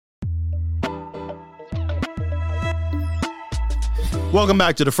Welcome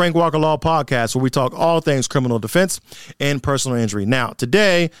back to the Frank Walker Law Podcast, where we talk all things criminal defense and personal injury. Now,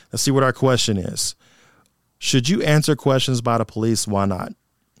 today, let's see what our question is. Should you answer questions by the police? Why not?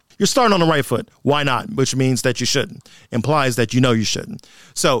 You're starting on the right foot. Why not? Which means that you shouldn't. Implies that you know you shouldn't.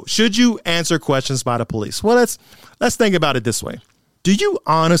 So, should you answer questions by the police? Well, let's think about it this way. Do you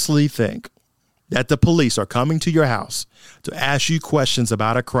honestly think that the police are coming to your house to ask you questions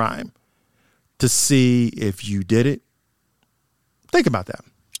about a crime to see if you did it? Think about that.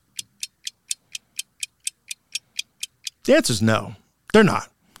 The answer is no. They're not.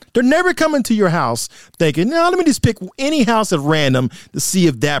 They're never coming to your house thinking, no, let me just pick any house at random to see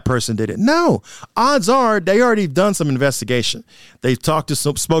if that person did it. No, odds are they already done some investigation. They've spoke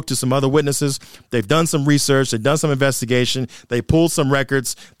to some other witnesses. They've done some research. They've done some investigation. They pulled some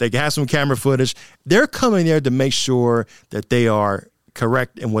records. They have some camera footage. They're coming there to make sure that they are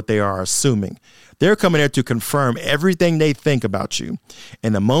correct in what they are assuming. They're coming there to confirm everything they think about you.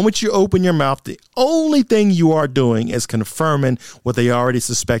 And the moment you open your mouth, the only thing you are doing is confirming what they already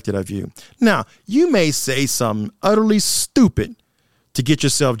suspected of you. Now, you may say something utterly stupid to get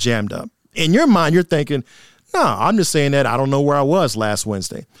yourself jammed up. In your mind, you're thinking, no, I'm just saying that I don't know where I was last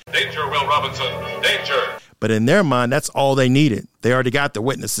Wednesday. Danger, Will Robinson. Danger. But in their mind, that's all they needed. They already got the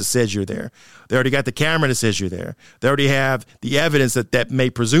witness that says you're there. They already got the camera that says you're there. They already have the evidence that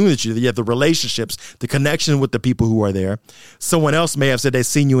may presume that you're there. You have the relationships, the connection with the people who are there. Someone else may have said they've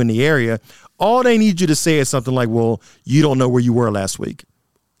seen you in the area. All they need you to say is something like, well, you don't know where you were last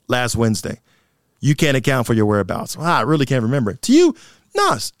Wednesday. You can't account for your whereabouts. Well, I really can't remember. To you,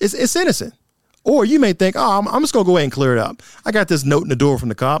 no, it's innocent. Or you may think, oh, I'm just going to go ahead and clear it up. I got this note in the door from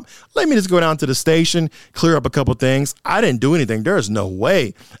the cop. Let me just go down to the station, clear up a couple things. I didn't do anything. There's no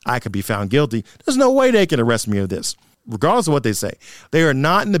way I could be found guilty. There's no way they can arrest me of this. Regardless of what they say, they are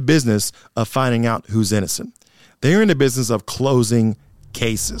not in the business of finding out who's innocent. They're in the business of closing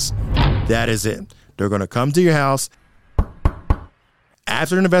cases. That is it. They're going to come to your house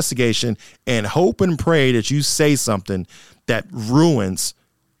after an investigation and hope and pray that you say something that ruins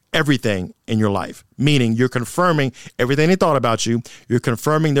everything in your life, meaning you're confirming everything they thought about you. You're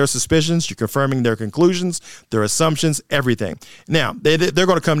confirming their suspicions. You're confirming their conclusions, their assumptions, everything. Now, they're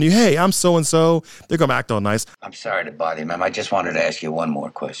going to come to you. Hey, I'm so-and-so. They're going to act all nice. I'm sorry to bother you, ma'am. I just wanted to ask you one more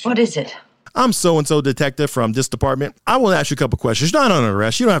question. What is it? I'm so-and-so detective from this department. I will ask you a couple questions. You're not under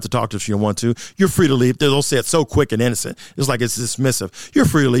arrest. You don't have to talk to us if you don't want to. You're free to leave. They'll say it so quick and innocent. It's like it's dismissive. You're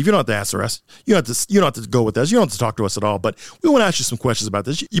free to leave. You don't have to answer us. You don't have to go with us. You don't have to talk to us at all. But we want to ask you some questions about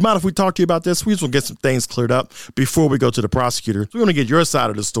this. You mind if we talk to you about this? We just want to get some things cleared up before we go to the prosecutor. We want to get your side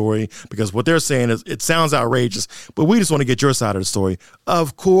of the story because what they're saying is it sounds outrageous, but we just want to get your side of the story.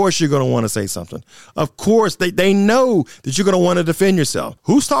 Of course you're going to want to say something. Of course they know that you're going to want to defend yourself.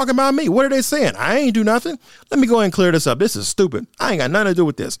 Who's talking about me? What are they saying? I ain't do nothing. Let me go ahead and clear this up. This is stupid. I ain't got nothing to do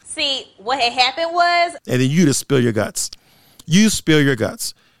with this. See, what had happened was... And then you just spill your guts. You spill your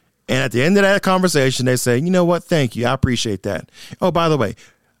guts. And at the end of that conversation, they say, you know what? Thank you. I appreciate that. Oh, by the way,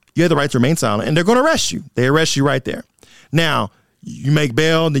 you have the right to remain silent, and they're going to arrest you. They arrest you right there. Now, you make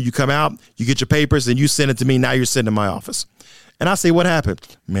bail, and then you come out, you get your papers, and you send it to me. Now you're sitting in my office. And I say, what happened?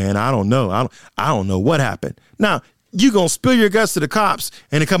 Man, I don't know. I don't know what happened. Now, you're going to spill your guts to the cops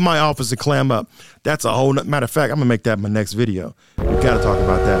and then come to my office and clam up. That's a whole matter of fact. I'm going to make that my next video. We got to talk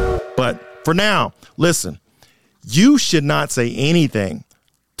about that. But for now, listen, you should not say anything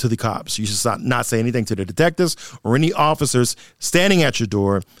to the cops. You should not say anything to the detectives or any officers standing at your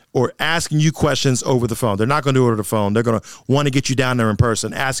door or asking you questions over the phone. They're not going to do it over the phone. They're going to want to get you down there in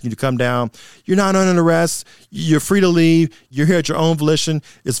person, asking you to come down. You're not under arrest. You're free to leave. You're here at your own volition.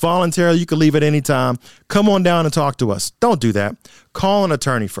 It's voluntary. You can leave at any time. Come on down and talk to us. Don't do that. Call an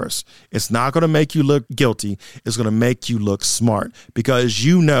attorney first. It's not going to make you look guilty. It's going to make you look smart because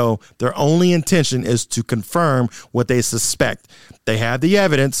you know their only intention is to confirm what they suspect. They have the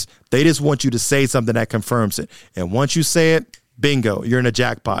evidence. They just want you to say something that confirms it. And once you say it, bingo, you're in a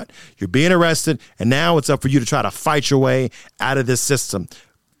jackpot. You're being arrested, and now it's up for you to try to fight your way out of this system.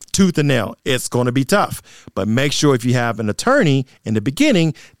 Tooth and nail. It's going to be tough, but make sure if you have an attorney in the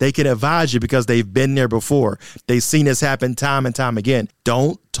beginning, they can advise you because they've been there before. They've seen this happen time and time again.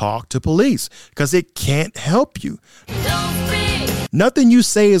 Don't talk to police because it can't help you. Nothing you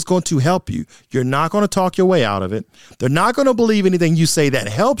say is going to help you. You're not going to talk your way out of it. They're not going to believe anything you say that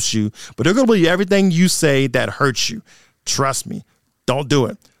helps you, but they're going to believe everything you say that hurts you. Trust me. Don't do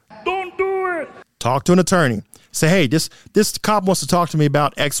it. Don't do it. Talk to an attorney. Say, hey, this cop wants to talk to me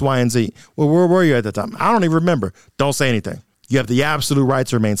about X, Y, and Z. Well, where were you at the time? I don't even remember. Don't say anything. You have the absolute right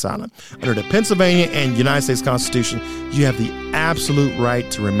to remain silent. Under the Pennsylvania and United States Constitution, you have the absolute right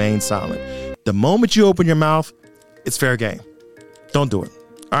to remain silent. The moment you open your mouth, it's fair game. Don't do it.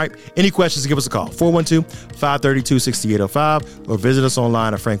 All right. Any questions, give us a call. 412-532-6805 or visit us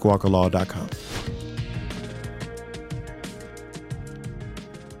online at frankwalkerlaw.com.